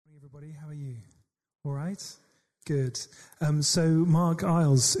everybody. How are you? All right? Good. So Mark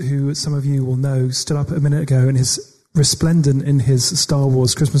Isles, who some of you will know, stood up a minute ago and is resplendent in his Star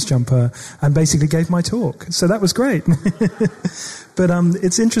Wars Christmas jumper and basically gave my talk. So that was great. But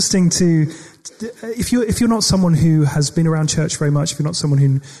it's interesting to, if you're not someone who has been around church very much, if you're not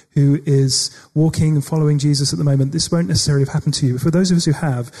someone who is walking and following Jesus at the moment, this won't necessarily have happened to you. But for those of us who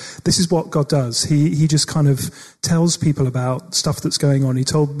have, this is what God does. He just kind of tells people about stuff that's going on. He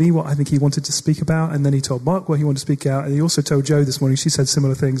told me what I think he wanted to speak about, and then he told Mark what he wanted to speak about, and he also told Jo this morning. She said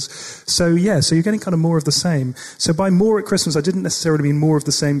similar things. So you're getting kind of more of the same. So by more at Christmas, I didn't necessarily mean more of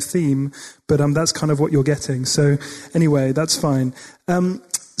the same theme, but that's kind of what you're getting. So anyway, that's fine.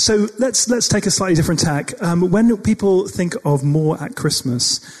 So let's take a slightly different tack. When people think of more at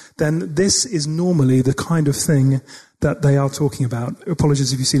Christmas, then this is normally the kind of thing that they are talking about.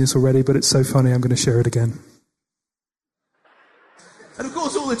 Apologies if you've seen this already, but it's so funny, I'm going to share it again. And of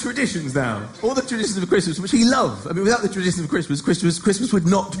course, all the traditions now, all the traditions of Christmas, which we love. I mean, without the traditions of Christmas would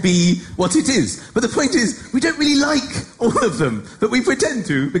not be what it is. But the point is, we don't really like all of them, but we pretend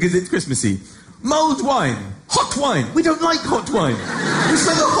to because it's Christmassy. Mulled wine, hot wine. We don't like hot wine. We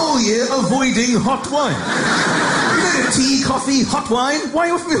spend the whole year avoiding hot wine. We don't have tea, coffee, hot wine. Why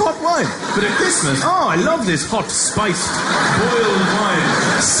offer me hot wine? But at Christmas, I love this hot, spiced, boiled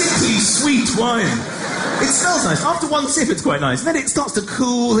wine. Sickly, sweet wine. It smells nice. After one sip, it's quite nice. Then it starts to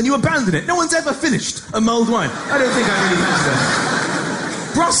cool, and you abandon it. No one's ever finished a mulled wine. I don't think I really fancy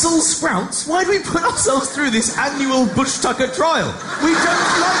that. Brussels sprouts? Why do we put ourselves through this annual Bush Tucker trial? We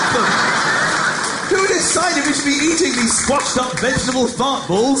don't like them. Who decided we should be eating these squashed up vegetable fart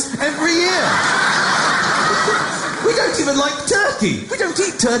balls every year? We don't even like turkey. We don't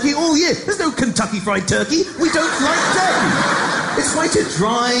eat turkey all year. There's no Kentucky Fried Turkey. We don't like turkey. It's quite a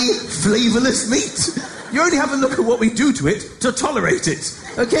dry, flavourless meat. You only have a look at what we do to it to tolerate it.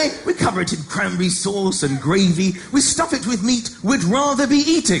 Okay? We cover it in cranberry sauce and gravy. We stuff it with meat we'd rather be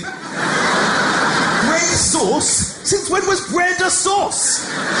eating. Bread sauce? Since when was bread a sauce?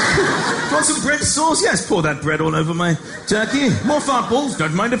 Do you want some bread sauce? Yes, pour that bread all over my turkey. More fart balls?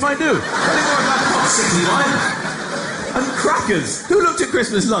 Don't mind if I do. Any more of that hot, sickly wine? And crackers. Who looked at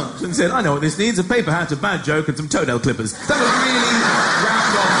Christmas lunch and said, I know what this needs, a paper hat, a bad joke, and some toenail clippers. That would really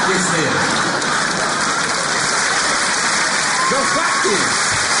round off this year. The fact is,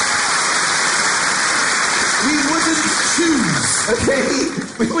 we wouldn't choose, okay?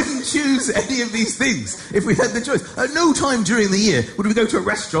 We wouldn't choose any of these things if we had the choice. At no time during the year would we go to a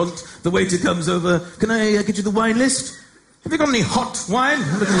restaurant, the waiter comes over, can I get you the wine list? Have you got any hot wine?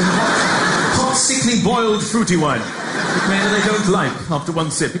 Hot, sickly, boiled, fruity wine. Which maybe they don't like after one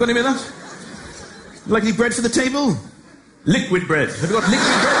sip. You got any of that? Like any bread for the table? Liquid bread. Have you got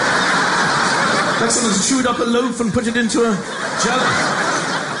liquid bread? Like someone's chewed up a loaf and put it into a jug?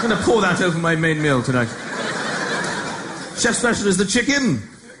 I'm going to pour that over my main meal tonight. Chef special is the chicken.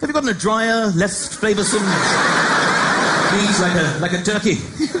 Have you got a drier, less flavoursome meat like a turkey?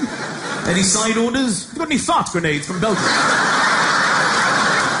 Any side orders? Have you got any fart grenades from Belgium?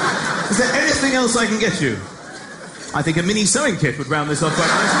 Is there anything else I can get you? I think a mini sewing kit would round this off quite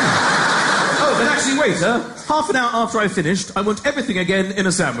nicely. Oh, but actually, waiter, half an hour after I've finished, I want everything again in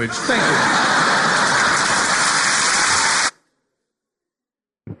a sandwich. Thank you.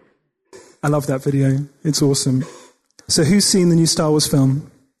 I love that video. It's awesome. So who's seen the new Star Wars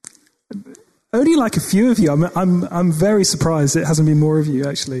film? Only like a few of you. I'm very surprised it hasn't been more of you,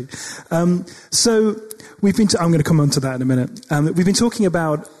 actually. So we've been. I'm going to come on to that in a minute. We've been talking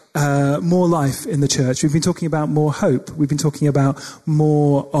about more life in the church. We've been talking about more hope. We've been talking about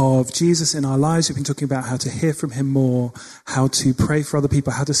more of Jesus in our lives. We've been talking about how to hear from him more, how to pray for other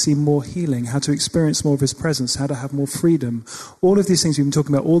people, how to see more healing, how to experience more of his presence, how to have more freedom. All of these things we've been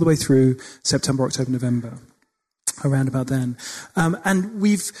talking about all the way through September, October, November, around about then. And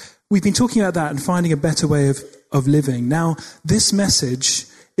we've been talking about that and finding a better way of living. Now, this message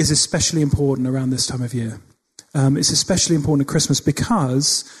is especially important around this time of year. It's especially important at Christmas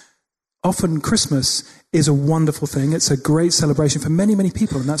because often Christmas is a wonderful thing. It's a great celebration for many, many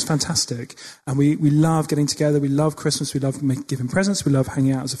people, and that's fantastic. And we love getting together. We love Christmas. We love giving presents. We love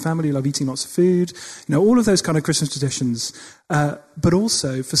hanging out as a family. We love eating lots of food. You know, all of those kind of Christmas traditions. But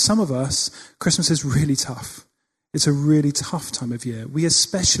also, for some of us, Christmas is really tough. It's a really tough time of year. We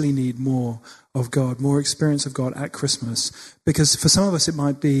especially need more of God, more experience of God at Christmas. Because for some of us, it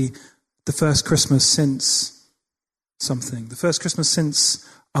might be the first Christmas since something. The first Christmas since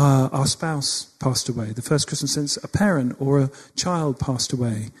our spouse passed away. The first Christmas since a parent or a child passed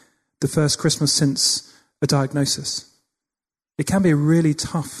away. The first Christmas since a diagnosis. It can be a really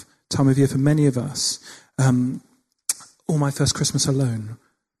tough time of year for many of us. Or my first Christmas alone.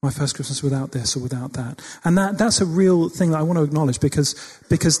 my first Christmas without this or without that. And that's a real thing that I want to acknowledge because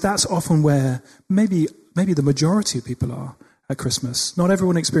that's often where maybe the majority of people are at Christmas. Not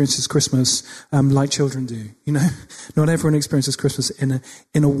everyone experiences Christmas like children do, you know. Not everyone experiences Christmas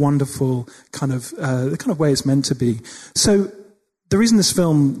in a wonderful kind of the kind of way it's meant to be. So the reason this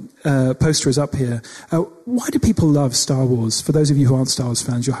film poster is up here, why do people love Star Wars? For those of you who aren't Star Wars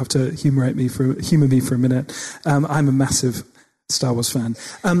fans, you'll have to humour me for a minute. I'm a massive Star Wars fan.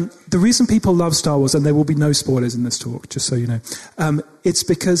 The reason people love Star Wars, and there will be no spoilers in this talk, just so you know, it's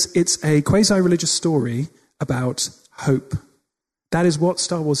because it's a quasi-religious story about hope. That is what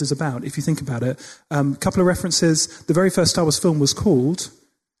Star Wars is about, if you think about it. A couple of references. The very first Star Wars film was called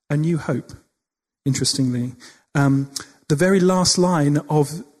A New Hope, interestingly. The very last line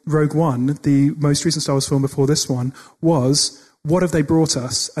of Rogue One, the most recent Star Wars film before this one, was, what have they brought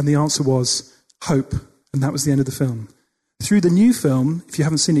us? And the answer was, hope. And that was the end of the film. Through the new film, if you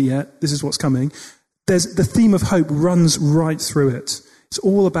haven't seen it yet, this is what's coming, the theme of hope runs right through it. It's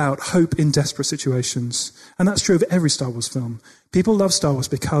all about hope in desperate situations. And that's true of every Star Wars film. People love Star Wars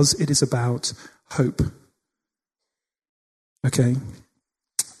because it is about hope. Okay.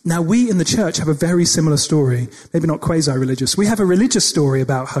 Now, we in the church have a very similar story. Maybe not quasi-religious. We have a religious story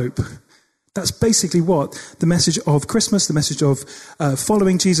about hope. That's basically what the message of Christmas, the message of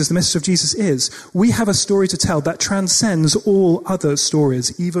following Jesus, the message of Jesus is. We have a story to tell that transcends all other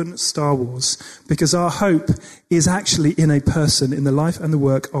stories, even Star Wars, because our hope is actually in a person, in the life and the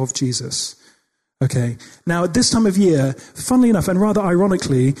work of Jesus. Okay. Now, at this time of year, funnily enough, and rather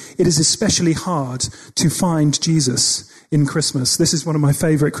ironically, it is especially hard to find Jesus in Christmas. This is one of my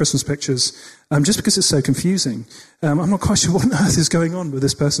favourite Christmas pictures, just because it's so confusing. I'm not quite sure what on earth is going on with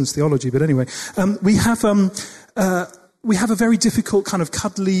this person's theology, but anyway, we have a very difficult kind of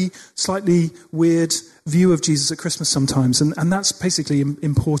cuddly, slightly weird view of Jesus at Christmas sometimes, and that's basically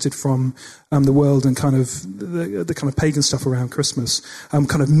imported from the world and kind of the kind of pagan stuff around Christmas,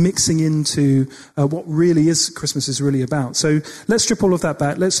 kind of mixing into what really is Christmas is really about. So let's strip all of that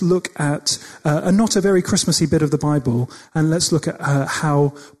back. Let's look at a not a very Christmassy bit of the Bible, and let's look at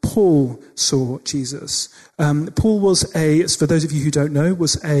how Paul saw Jesus. Paul was for those of you who don't know,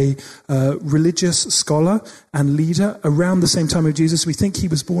 was a religious scholar and leader around the same time of Jesus. We think he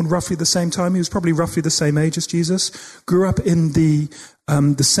was born roughly the same time. He was probably roughly the same age as Jesus. Grew up in the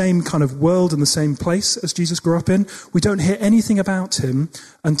same kind of world and the same place as Jesus grew up in. We don't hear anything about him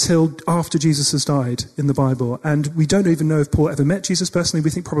until after Jesus has died in the Bible. And we don't even know if Paul ever met Jesus personally. We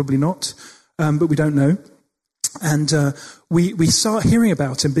think probably not, but we don't know. And we start hearing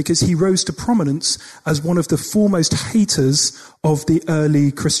about him because he rose to prominence as one of the foremost haters of the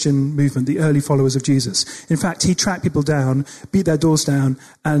early Christian movement, the early followers of Jesus. In fact, he tracked people down, beat their doors down,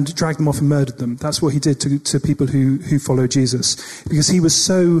 and dragged them off and murdered them. That's what he did to people who followed Jesus, because he was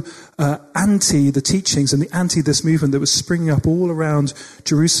so anti the teachings and the anti this movement that was springing up all around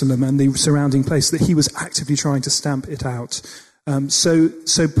Jerusalem and the surrounding place that he was actively trying to stamp it out.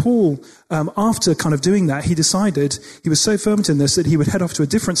 So Paul, after kind of doing that, he decided, he was so firm in this that he would head off to a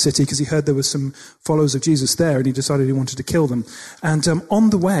different city because he heard there were some followers of Jesus there, and he decided he wanted to kill them. And on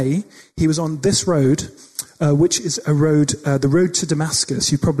the way, he was on this road, which is a road, the road to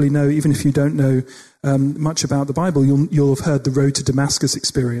Damascus. You probably know, even if you don't know much about the Bible, you'll have heard the road to Damascus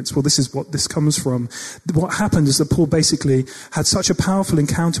experience. Well, this is what this comes from. What happened is that Paul basically had such a powerful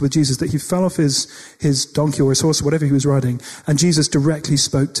encounter with Jesus that he fell off his donkey or his horse or whatever he was riding, and Jesus directly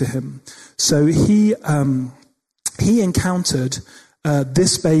spoke to him. So he encountered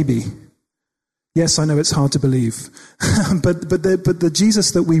this baby. Yes, I know it's hard to believe, but the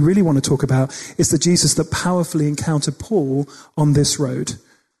Jesus that we really want to talk about is the Jesus that powerfully encountered Paul on this road.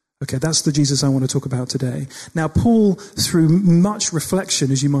 Okay, that's the Jesus I want to talk about today. Now, Paul, through much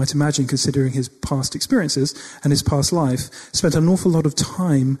reflection, as you might imagine, considering his past experiences and his past life, spent an awful lot of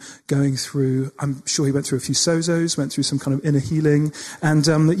time going through, I'm sure he went through a few sozos, went through some kind of inner healing, and,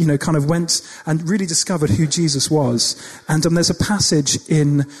 kind of went and really discovered who Jesus was. And there's a passage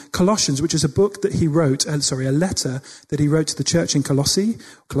in Colossians, which is a book that he wrote, a letter that he wrote to the church in Colossae,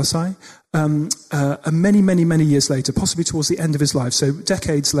 many years later, possibly towards the end of his life, so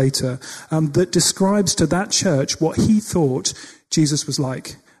decades later, that describes to that church what he thought Jesus was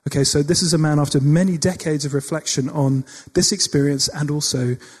like. Okay, so this is a man after many decades of reflection on this experience and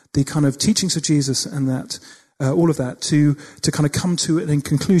also the kind of teachings of Jesus and that all of that to kind of come to a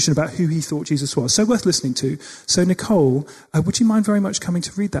conclusion about who he thought Jesus was. So worth listening to. So Nicole, would you mind very much coming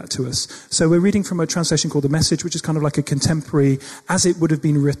to read that to us? So we're reading from a translation called The Message, which is kind of like a contemporary, as it would have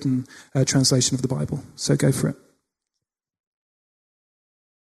been written, translation of the Bible. So go for it.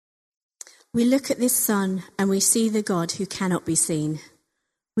 We look at this sun and we see the God who cannot be seen.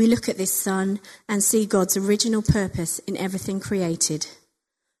 We look at this sun and see God's original purpose in everything created.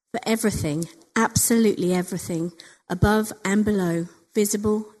 For everything, absolutely everything, above and below,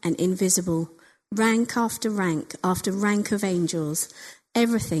 visible and invisible, rank after rank of angels,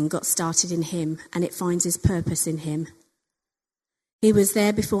 everything got started in him, and it finds its purpose in him. He was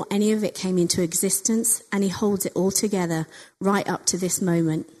there before any of it came into existence, and he holds it all together right up to this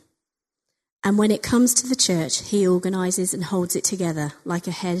moment. And when it comes to the church, he organises and holds it together like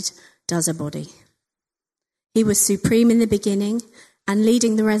a head does a body. He was supreme in the beginning, and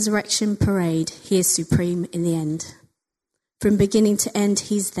leading the resurrection parade, he is supreme in the end. From beginning to end,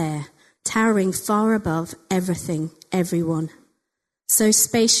 he's there, towering far above everything, everyone. So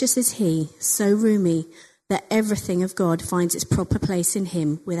spacious is he, so roomy, that everything of God finds its proper place in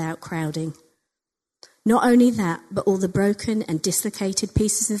him without crowding. Not only that, but all the broken and dislocated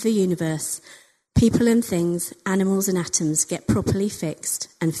pieces of the universe, people and things, animals and atoms, get properly fixed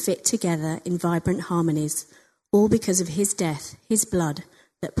and fit together in vibrant harmonies, all because of his death, his blood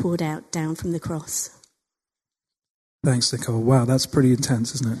that poured out down from the cross. Thanks, Nicole. Wow, that's pretty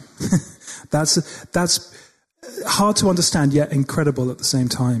intense, isn't it? That's hard to understand, yet incredible at the same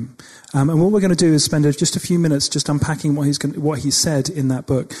time. And what we're going to do is spend just a few minutes just unpacking what he said in that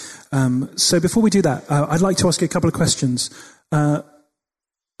book. So before we do that, I'd like to ask you a couple of questions. Have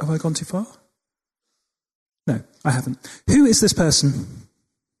I gone too far? No, I haven't. Who is this person?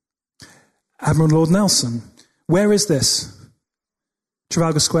 Admiral Lord Nelson. Where is this?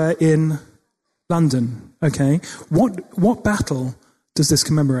 Trafalgar Square in London. Okay. What battle does this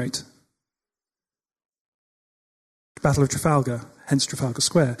commemorate? Battle of Trafalgar, hence Trafalgar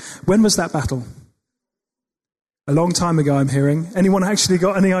Square. When was that battle? A long time ago, I'm hearing. Anyone actually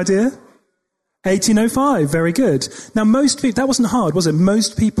got any idea? 1805, very good. Now, most people, that wasn't hard, was it?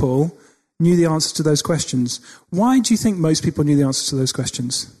 Most people knew the answer to those questions. Why do you think most people knew the answer to those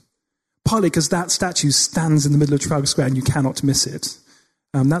questions? Partly because that statue stands in the middle of Trafalgar Square and you cannot miss it.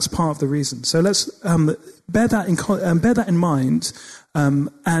 That's part of the reason. So let's bear that in mind,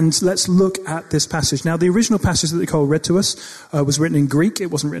 and let's look at this passage. Now, the original passage that Nicole read to us was written in Greek.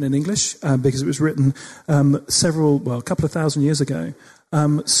 It wasn't written in English because it was written a couple of thousand years ago.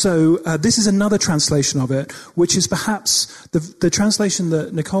 So this is another translation of it, which is perhaps the translation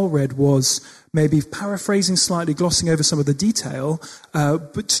that Nicole read was maybe paraphrasing slightly, glossing over some of the detail,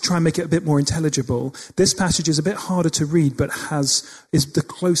 but to try and make it a bit more intelligible. This passage is a bit harder to read, but is the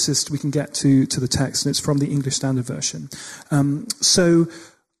closest we can get to the text, and it's from the English Standard Version. So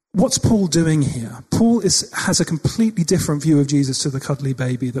what's Paul doing here? Paul has a completely different view of Jesus to the cuddly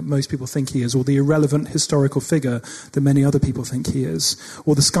baby that most people think he is, or the irrelevant historical figure that many other people think he is,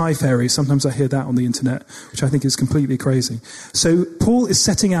 or the sky fairy. Sometimes I hear that on the internet, which I think is completely crazy. So Paul is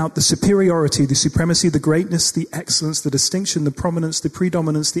setting out the superiority, the supremacy, the greatness, the excellence, the distinction, the prominence, the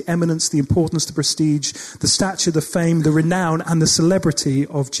predominance, the eminence, the importance, the prestige, the stature, the fame, the renown, and the celebrity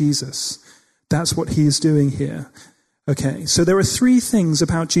of Jesus. That's what he is doing here. Okay, so there are three things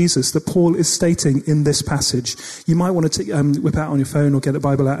about Jesus that Paul is stating in this passage. You might want to whip out on your phone or get the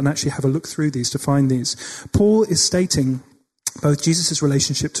Bible out and actually have a look through these to find these. Paul is stating both Jesus'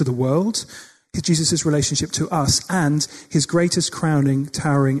 relationship to the world, Jesus' relationship to us, and his greatest crowning,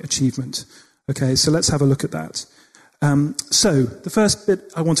 towering achievement. Okay, so let's have a look at that. So the first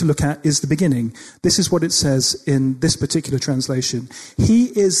bit I want to look at is the beginning. This is what it says in this particular translation.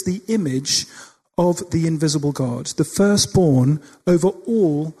 He is the image of the invisible God, the firstborn over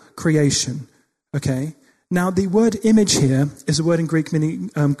all creation. Okay. Now, the word image here is a word in Greek meaning,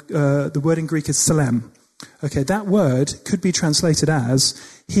 the word in Greek is selem. Okay. That word could be translated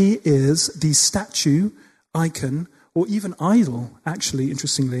as, he is the statue, icon, or even idol, actually,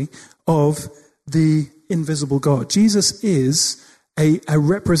 interestingly, of the invisible God. Jesus is a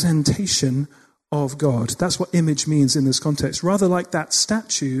representation of God. That's what image means in this context. Rather like that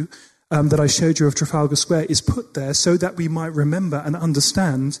statue that I showed you of Trafalgar Square is put there so that we might remember and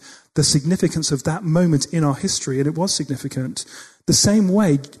understand the significance of that moment in our history, and it was significant. The same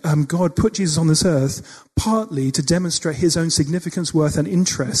way God put Jesus on this earth, partly to demonstrate his own significance, worth, and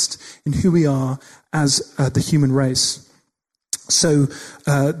interest in who we are as the human race. So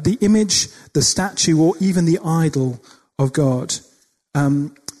the image, the statue, or even the idol of God.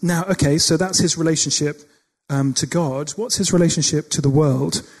 Now, okay, so that's his relationship to God. What's his relationship to the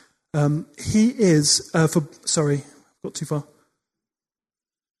world? He is, sorry, got too far.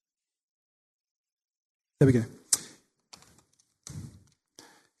 There we go.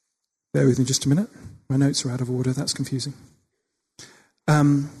 Bear with me just a minute. My notes are out of order. That's confusing.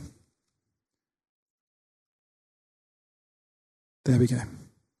 There we go.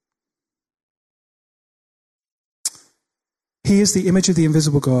 He is the image of the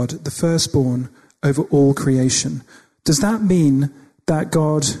invisible God, the firstborn over all creation. Does that mean that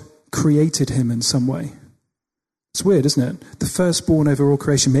God created him in some way? It's weird, isn't it? The firstborn over all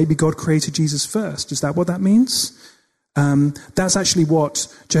creation. Maybe God created Jesus first. Is that what that means? That's actually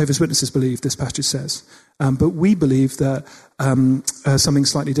what Jehovah's Witnesses believe, this passage says. But we believe that something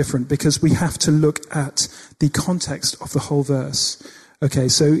slightly different, because we have to look at the context of the whole verse. Okay,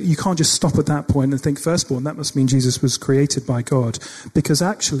 so you can't just stop at that point and think firstborn, that must mean Jesus was created by God. Because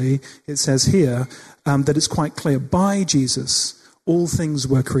actually, it says here that it's quite clear, by Jesus, all things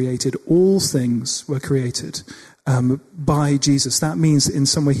were created. All things were created by Jesus. That means that in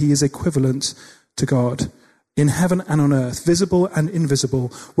some way he is equivalent to God. In heaven and on earth, visible and invisible,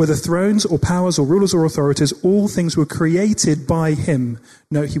 whether thrones or powers or rulers or authorities, all things were created by him.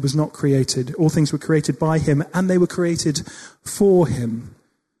 No, he was not created. All things were created by him, and they were created for him.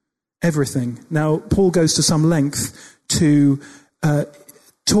 Everything. Now, Paul goes to some length to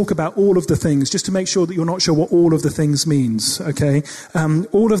talk about all of the things, just to make sure that you're not sure what all of the things means, okay?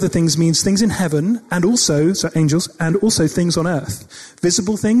 All of the things means things in heaven, and also, so angels, and also things on earth.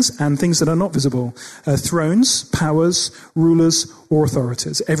 Visible things and things that are not visible. Thrones, powers, rulers, or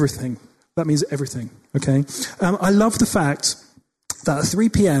authorities. Everything. That means everything, okay? I love the fact that at 3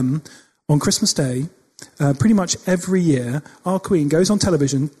 p.m. on Christmas Day, pretty much every year, our Queen goes on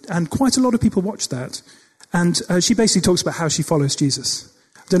television, and quite a lot of people watch that, and she basically talks about how she follows Jesus.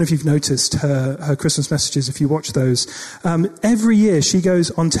 I don't know if you've noticed her Christmas messages, if you watch those. Every year she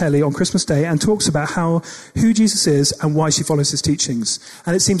goes on telly on Christmas Day and talks about who Jesus is and why she follows his teachings.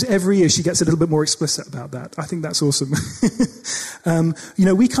 And it seems every year she gets a little bit more explicit about that. I think that's awesome.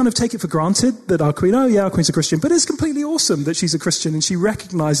 We kind of take it for granted that our Queen, our Queen's a Christian, but it's completely awesome that she's a Christian and she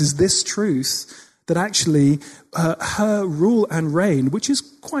recognizes this truth, that actually her rule and reign, which is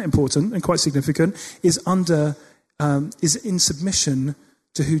quite important and quite significant, is in submission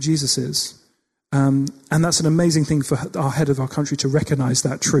to who Jesus is. And that's an amazing thing for our head of our country to recognize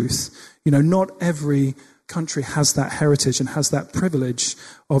that truth. Not every country has that heritage and has that privilege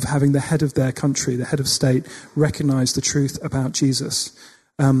of having the head of their country, the head of state, recognize the truth about Jesus.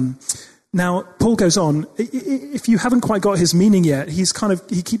 Now, Paul goes on. If you haven't quite got his meaning yet, he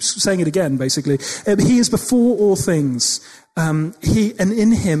keeps saying it again, basically. He is before all things. And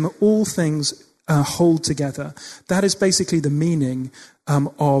in him, all things hold together. That is basically the meaning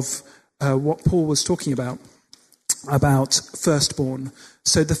of what Paul was talking about firstborn.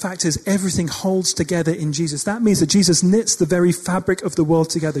 So the fact is, everything holds together in Jesus. That means that Jesus knits the very fabric of the world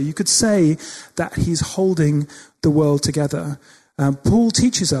together. You could say that he's holding the world together. Paul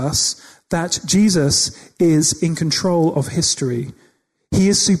teaches us that Jesus is in control of history. He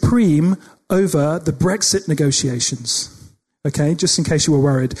is supreme over the Brexit negotiations. Okay, just in case you were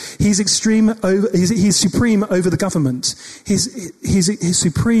worried. He's supreme over the government. He's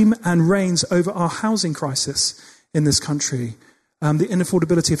supreme and reigns over our housing crisis in this country. The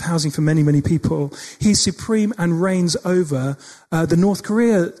inaffordability of housing for many, many people. He's supreme and reigns over the North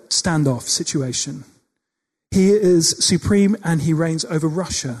Korea standoff situation. He is supreme and he reigns over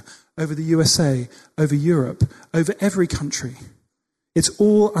Russia, over the USA, over Europe, over every country. It's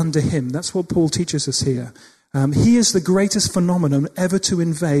all under him. That's what Paul teaches us here. He is the greatest phenomenon ever to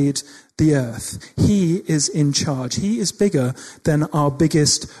invade the earth. He is in charge. He is bigger than our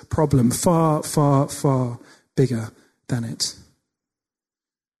biggest problem. Far, far, far bigger than it.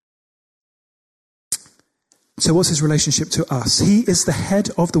 So what's his relationship to us? He is the head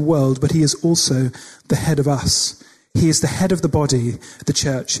of the world, but he is also the head of us. He is the head of the body. The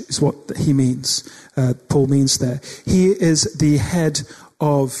church is what he means. Paul means there. He is the head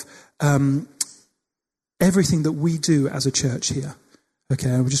of everything that we do as a church here.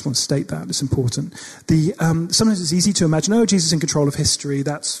 Okay, I just want to state that. It's important. Sometimes it's easy to imagine, Jesus is in control of history.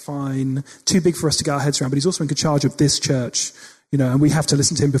 That's fine. Too big for us to get our heads around. But he's also in charge of this church. And we have to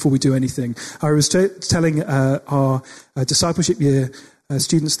listen to him before we do anything. I was telling our discipleship year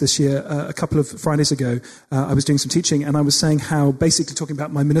students this year, a couple of Fridays ago, I was doing some teaching and I was saying how, basically talking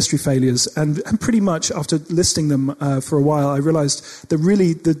about my ministry failures, and pretty much after listing them for a while, I realized that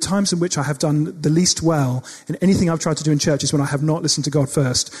really the times in which I have done the least well in anything I've tried to do in church is when I have not listened to God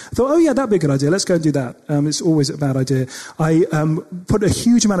first. I thought, that'd be a good idea, let's go and do that. It's always a bad idea. I put a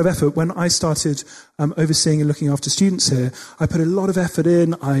huge amount of effort when I started overseeing and looking after students here. I put a lot of effort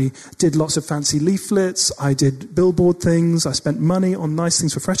in. I did lots of fancy leaflets. I did billboard things. I spent money on nice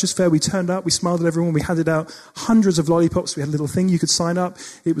things for Freshers Fair. We turned up, we smiled at everyone, we handed out hundreds of lollipops, we had a little thing you could sign up.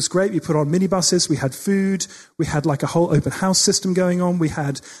 It was great. We put on minibuses, we had food, we had like a whole open house system going on, we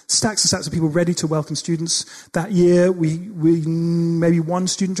had stacks and stacks of people ready to welcome students. That year, we maybe one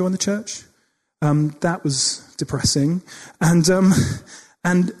student joined the church. That was depressing.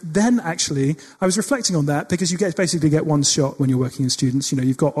 And then actually, I was reflecting on that because you basically get one shot when you're working with students.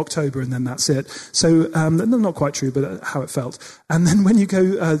 You've got October and then that's it. So, not quite true, but how it felt. And then when you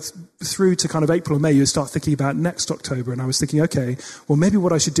go through to kind of April or May, you start thinking about next October. And I was thinking, okay, well, maybe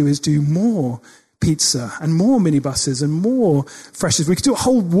what I should do is do more pizza and more minibuses and more Freshers. We could do a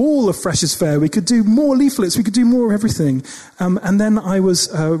whole wall of Freshers Fair. We could do more leaflets. We could do more of everything. And then I was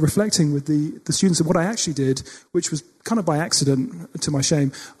reflecting with the students of what I actually did, which was kind of by accident, to my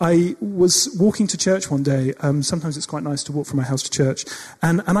shame. I was walking to church one day. Sometimes it's quite nice to walk from my house to church.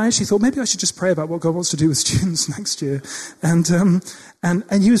 And I actually thought maybe I should just pray about what God wants to do with students next year. And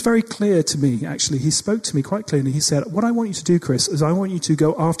he was very clear to me, actually. He spoke to me quite clearly. He said, what I want you to do, Chris, is I want you to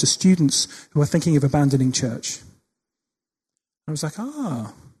go after students who are thinking of abandoning church. I was like,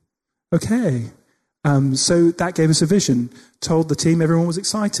 okay. So that gave us a vision. Told the team, everyone was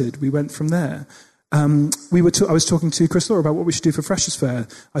excited. We went from there. I was talking to Chris Law about what we should do for Freshers Fair.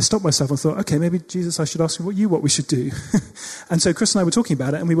 I stopped myself and thought, okay, maybe, Jesus, I should ask you what we should do. And so Chris and I were talking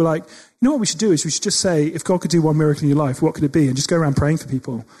about it, and we were like, what we should do is we should just say, if God could do one miracle in your life, what could it be? And just go around praying for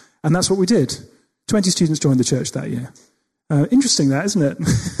people. And that's what we did. 20 students joined the church that year. Interesting that, isn't it?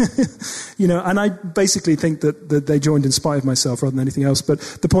 And I basically think that they joined in spite of myself rather than anything else. But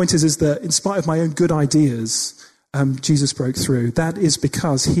the point is that in spite of my own good ideas, Jesus broke through. That is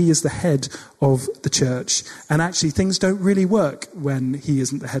because he is the head of the church. And actually things don't really work when he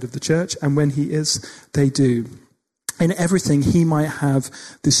isn't the head of the church. And when he is, they do. In everything, he might have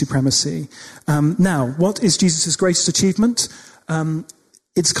the supremacy. Now, what is Jesus' greatest achievement?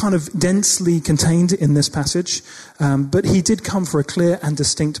 It's kind of densely contained in this passage, but he did come for a clear and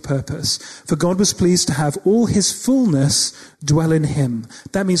distinct purpose. For God was pleased to have all his fullness dwell in him.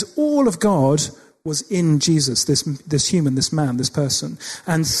 That means all of God was in Jesus, this human, this man, this person.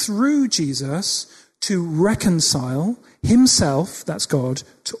 And through Jesus, to reconcile himself, that's God,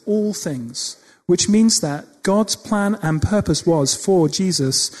 to all things. Which means that God's plan and purpose was for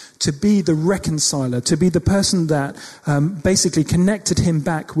Jesus to be the reconciler, to be the person that basically connected him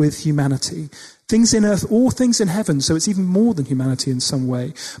back with humanity. Things in earth, all things in heaven, so it's even more than humanity in some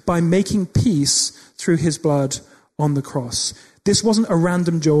way, by making peace through his blood on the cross. This wasn't a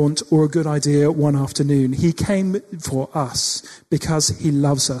random jaunt or a good idea one afternoon. He came for us because he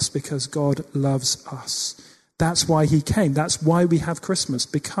loves us, because God loves us. That's why he came. That's why we have Christmas,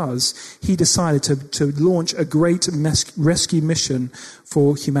 because he decided to launch a great rescue mission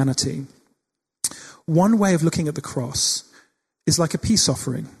for humanity. One way of looking at the cross is like a peace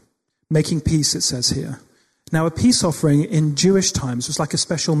offering. Making peace, it says here. Now, a peace offering in Jewish times was like a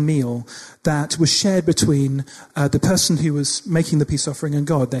special meal that was shared between the person who was making the peace offering and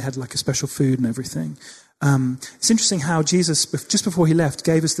God. They had like a special food and everything. It's interesting how Jesus, just before he left,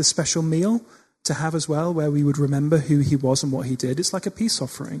 gave us this special meal to have as well, where we would remember who he was and what he did. It's like a peace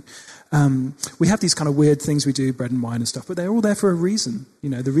offering. We have these kind of weird things we do, bread and wine and stuff, but they're all there for a reason.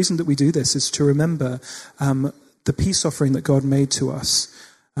 The reason that we do this is to remember the peace offering that God made to us.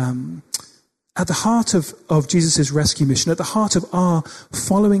 At the heart of Jesus' rescue mission, at the heart of our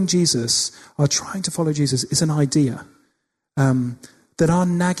following Jesus, our trying to follow Jesus, is an idea that our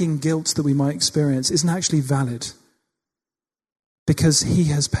nagging guilt that we might experience isn't actually valid because he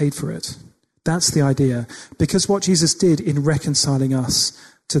has paid for it. That's the idea. Because what Jesus did in reconciling us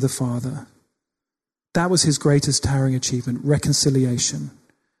to the Father, that was his greatest towering achievement, reconciliation.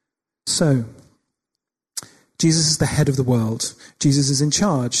 So, Jesus is the head of the world. Jesus is in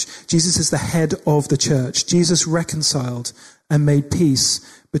charge. Jesus is the head of the church. Jesus reconciled and made peace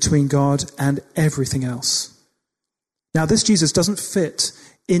between God and everything else. Now, this Jesus doesn't fit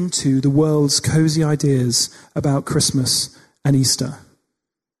into the world's cozy ideas about Christmas and Easter.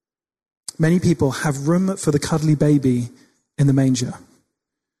 Many people have room for the cuddly baby in the manger.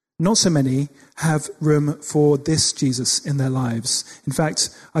 Not so many have room for this Jesus in their lives. In fact,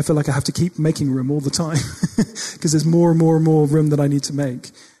 I feel like I have to keep making room all the time because there's more and more and more room that I need to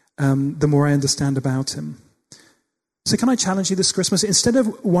make the more I understand about him. So can I challenge you this Christmas? Instead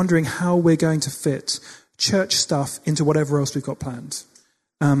of wondering how we're going to fit church stuff into whatever else we've got planned,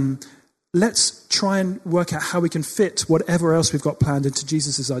 let's try and work out how we can fit whatever else we've got planned into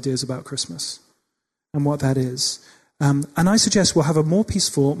Jesus' ideas about Christmas and what that is. And I suggest we'll have a more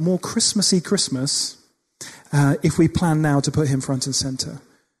peaceful, more Christmassy Christmas if we plan now to put him front and center.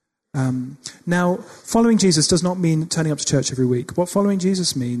 Now, following Jesus does not mean turning up to church every week. What following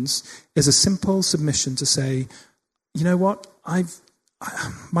Jesus means is a simple submission to say, you know what,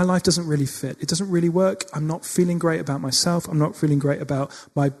 my life doesn't really fit. It doesn't really work. I'm not feeling great about myself. I'm not feeling great about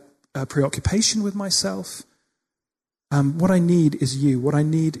my preoccupation with myself. What I need is you. What I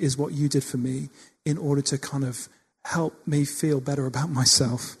need is what you did for me in order to kind of help me feel better about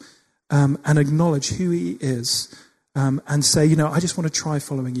myself, and acknowledge who he is, and say, I just want to try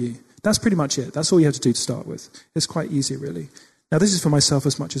following you. That's pretty much it. That's all you have to do to start with. It's quite easy, really. Now, this is for myself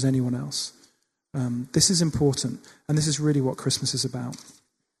as much as anyone else. This is important, and this is really what Christmas is about.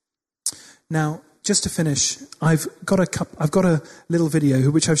 Now, just to finish, I've got a little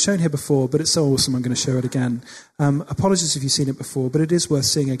video which I've shown here before, but it's so awesome I'm going to show it again. Apologies if you've seen it before, but it is worth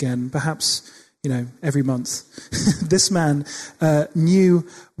seeing again, perhaps, every month. This man knew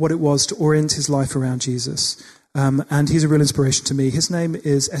what it was to orient his life around Jesus. And he's a real inspiration to me. His name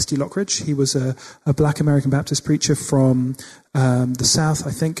is S.D. Lockridge. He was a black American Baptist preacher from the South,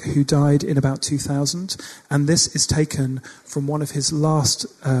 I think, who died in about 2000. And this is taken from one of his last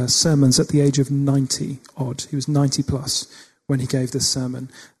sermons at the age of 90 odd. He was 90 plus when he gave this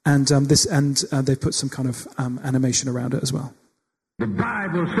sermon. And they put some kind of animation around it as well. The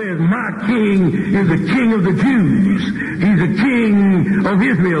Bible says, my king is the king of the Jews. He's the king of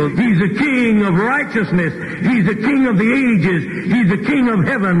Israel. He's the king of righteousness. He's the king of the ages. He's the king of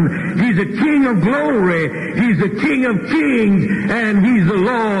heaven. He's the king of glory. He's the king of kings. And he's the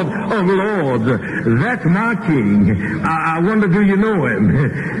Lord of lords. That's my king. I wonder, do you know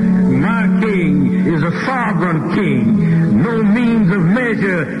him? My king is a sovereign king. No means of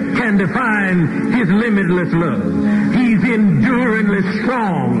measure can define his limitless love. He's enduringly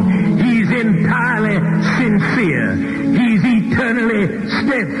strong. He's entirely sincere. He's eternally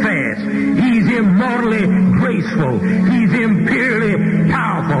steadfast. He's immortally graceful. He's imperially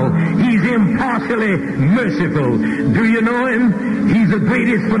powerful. He's impartially merciful. Do you know him? He's the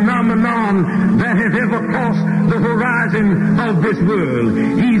greatest phenomenon that has ever crossed the horizon of this world.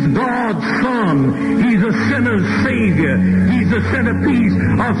 He's God's Son. He's a sinner's Savior. He's the centerpiece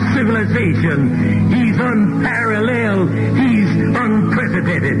of civilization. He's unparalleled. He's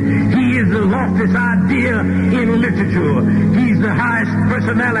unprecedented. He is the loftiest idea in literature. He's the highest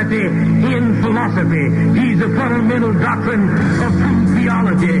personality in philosophy. He's the fundamental doctrine of true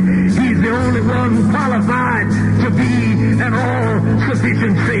theology. He's the only one qualified to be an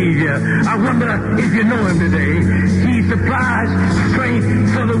all-sufficient Savior. I wonder if you know him today. He supplies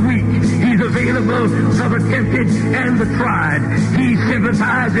strength for the weak. He's available for the tempted and the tried. He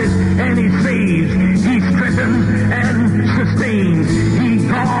sympathizes and he saves. He strengthens and sustains. He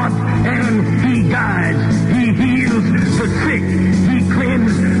guards and he guides. He heals the sick. He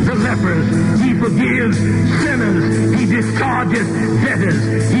cleanses the lepers. He forgives sinners. He discharges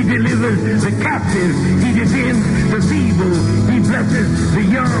debtors. He delivers the captive. He defends the feeble. He blesses the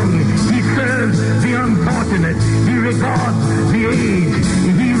young. He serves the unfortunate. He regards the aged.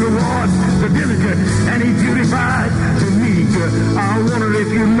 He rewards the diligent. And he purifies the meek. I wonder if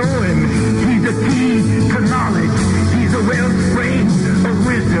you know him. He's the key to knowledge. He's the wellspring of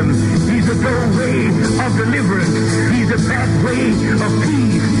wisdom. He's the doorway of deliverance. He's the pathway of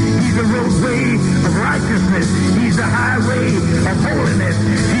peace. He's the roadway of righteousness. He's the highway of holiness.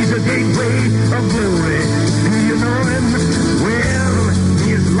 He's the gateway of glory. Do you know him? Well,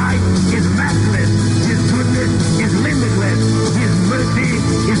 his life is matchless. His goodness is limitless. His mercy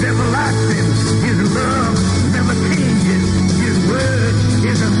is everlasting. His love never changes. His word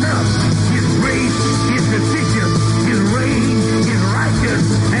is enough. His grace is sufficient. His reign is righteous.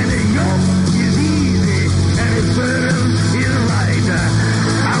 And his yoke is easy. And his burden is light.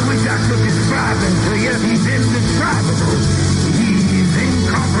 I wish I could describe him to you. He's indescribable. He's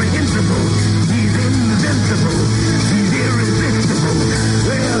incomprehensible. He's invincible. He's irresistible.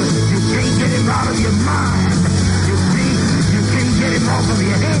 Well, you can't get him out of your mind. You can't get him off of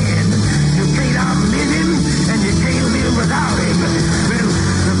your head. You can't outlive him, and you can't live without him. Well,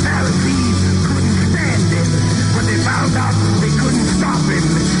 the Pharisees couldn't stand him, but they found out they couldn't stop him.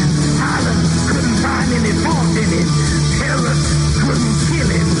 Pilate couldn't find any fault in him. Herod couldn't kill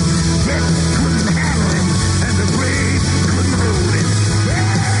him. Death couldn't handle him, and the grave couldn't hold him.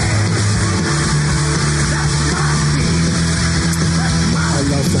 Yeah! That's my king. That's my I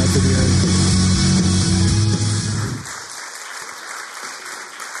love that video.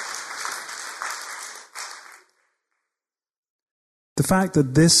 The fact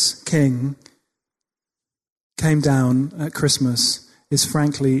that this king came down at Christmas is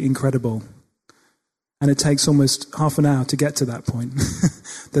frankly incredible. And it takes almost half an hour to get to that point.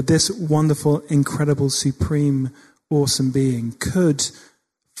 That this wonderful, incredible, supreme, awesome being could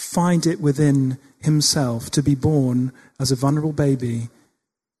find it within himself to be born as a vulnerable baby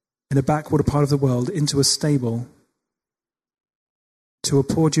in a backwater part of the world into a stable to a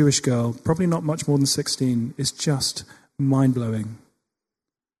poor Jewish girl, probably not much more than 16, is just mind-blowing.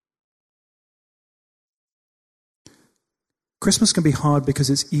 Christmas can be hard because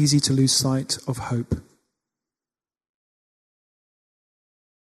it's easy to lose sight of hope.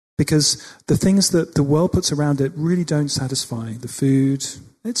 Because the things that the world puts around it really don't satisfy. The food,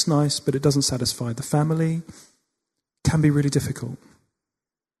 it's nice, but it doesn't satisfy. The family can be really difficult.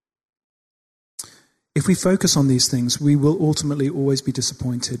 If we focus on these things, we will ultimately always be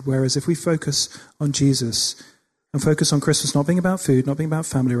disappointed. Whereas if we focus on Jesus and focus on Christmas not being about food, not being about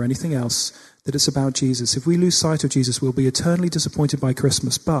family or anything else, that it's about Jesus. If we lose sight of Jesus, we'll be eternally disappointed by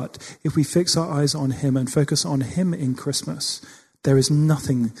Christmas. But if we fix our eyes on him and focus on him in Christmas, there is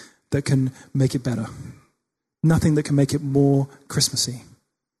nothing that can make it better. Nothing that can make it more Christmassy.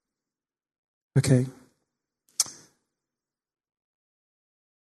 Okay?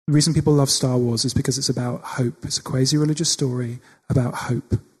 The reason people love Star Wars is because it's about hope. It's a quasi-religious story about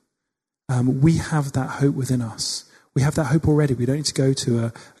hope. We have that hope within us. We have that hope already. We don't need to go to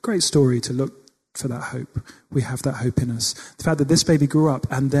a great story to look for that hope. We have that hope in us. The fact that this baby grew up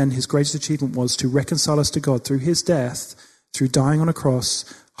and then his greatest achievement was to reconcile us to God through his death, through dying on a cross,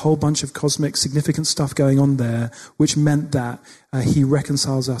 a whole bunch of cosmic significant stuff going on there, which meant that he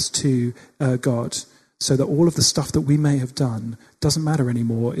reconciles us to God. So that all of the stuff that we may have done doesn't matter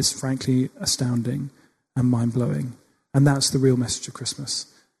anymore is frankly astounding and mind-blowing. And that's the real message of Christmas.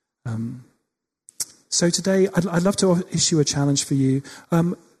 So today, I'd love to issue a challenge for you.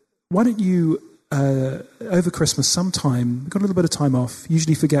 Why don't you, over Christmas sometime, we've got a little bit of time off,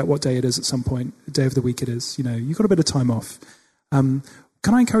 usually forget what day it is at some point, the day of the week it is, you've got a bit of time off. Can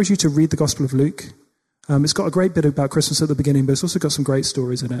I encourage you to read the Gospel of Luke? It's got a great bit about Christmas at the beginning, but it's also got some great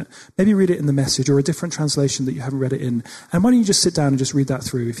stories in it. Maybe read it in the Message or a different translation that you haven't read it in. And why don't you just sit down and just read that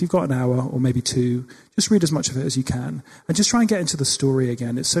through? If you've got an hour or maybe two, just read as much of it as you can. And just try and get into the story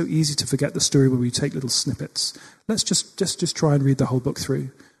again. It's so easy to forget the story when we take little snippets. Let's just try and read the whole book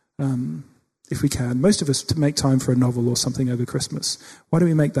through, if we can. Most of us make time for a novel or something over Christmas. Why don't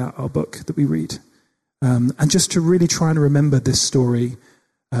we make that our book that we read? And just to really try and remember this story,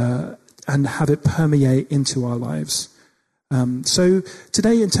 and have it permeate into our lives. So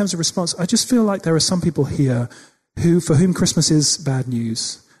today, in terms of response, I just feel like there are some people here for whom Christmas is bad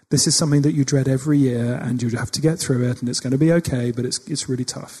news. This is something that you dread every year, and you have to get through it, and it's going to be okay, but it's really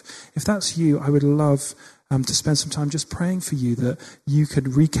tough. If that's you, I would love to spend some time just praying for you that you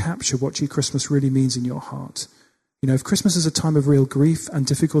could recapture what Christmas really means in your heart. If Christmas is a time of real grief and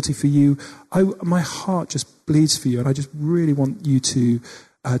difficulty for you, my heart just bleeds for you, and I just really want you to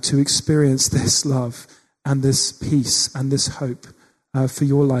experience this love and this peace and this hope for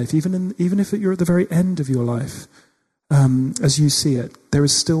your life, even if you're at the very end of your life, as you see it, there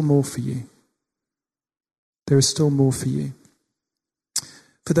is still more for you. There is still more for you.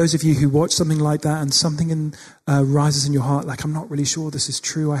 For those of you who watch something like that and something rises in your heart, like, I'm not really sure this is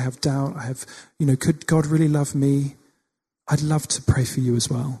true, I have doubt, could God really love me? I'd love to pray for you as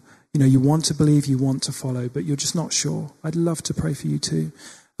well. You want to believe, you want to follow, but you're just not sure. I'd love to pray for you too.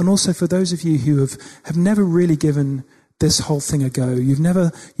 And also for those of you who have never really given this whole thing a go, you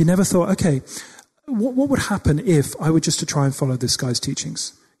never thought, okay, what would happen if I were just to try and follow this guy's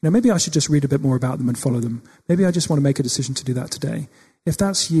teachings? Maybe I should just read a bit more about them and follow them. Maybe I just want to make a decision to do that today. If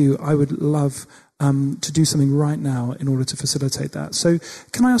that's you, I would love to do something right now in order to facilitate that. So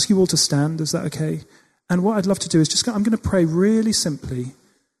can I ask you all to stand? Is that okay? And what I'd love to do is I'm going to pray really simply.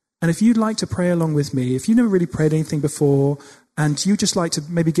 And if you'd like to pray along with me, if you've never really prayed anything before and you just like to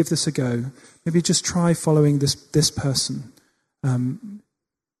maybe give this a go, maybe just try following this person,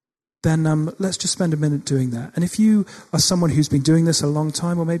 then let's just spend a minute doing that. And if you are someone who's been doing this a long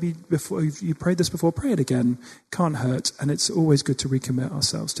time, or maybe before you prayed this before, pray it again. Can't hurt, and it's always good to recommit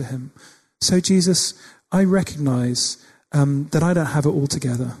ourselves to him. So Jesus, I recognize that I don't have it all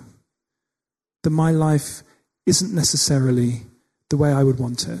together, that my life isn't necessarily the way I would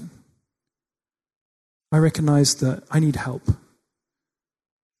want it. I recognize that I need help.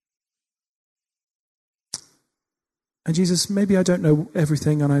 And Jesus, maybe I don't know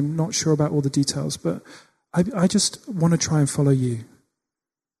everything and I'm not sure about all the details, but I just want to try and follow you.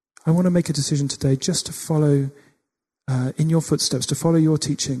 I want to make a decision today just to follow in your footsteps, to follow your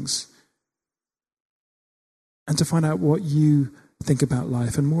teachings, and to find out what you think about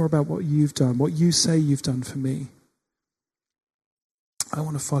life and more about what you've done, what you say you've done for me. I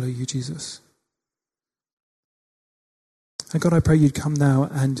want to follow you, Jesus. And God, I pray you'd come now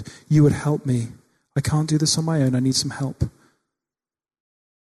and you would help me. I can't do this on my own. I need some help.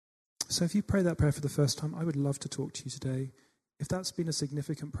 So if you pray that prayer for the first time, I would love to talk to you today. If that's been a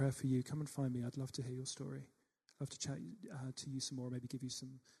significant prayer for you, come and find me. I'd love to hear your story. I'd love to chat to you some more, maybe give you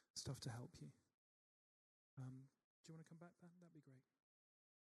some stuff to help you. Do you want to come back, Ben? That'd be great.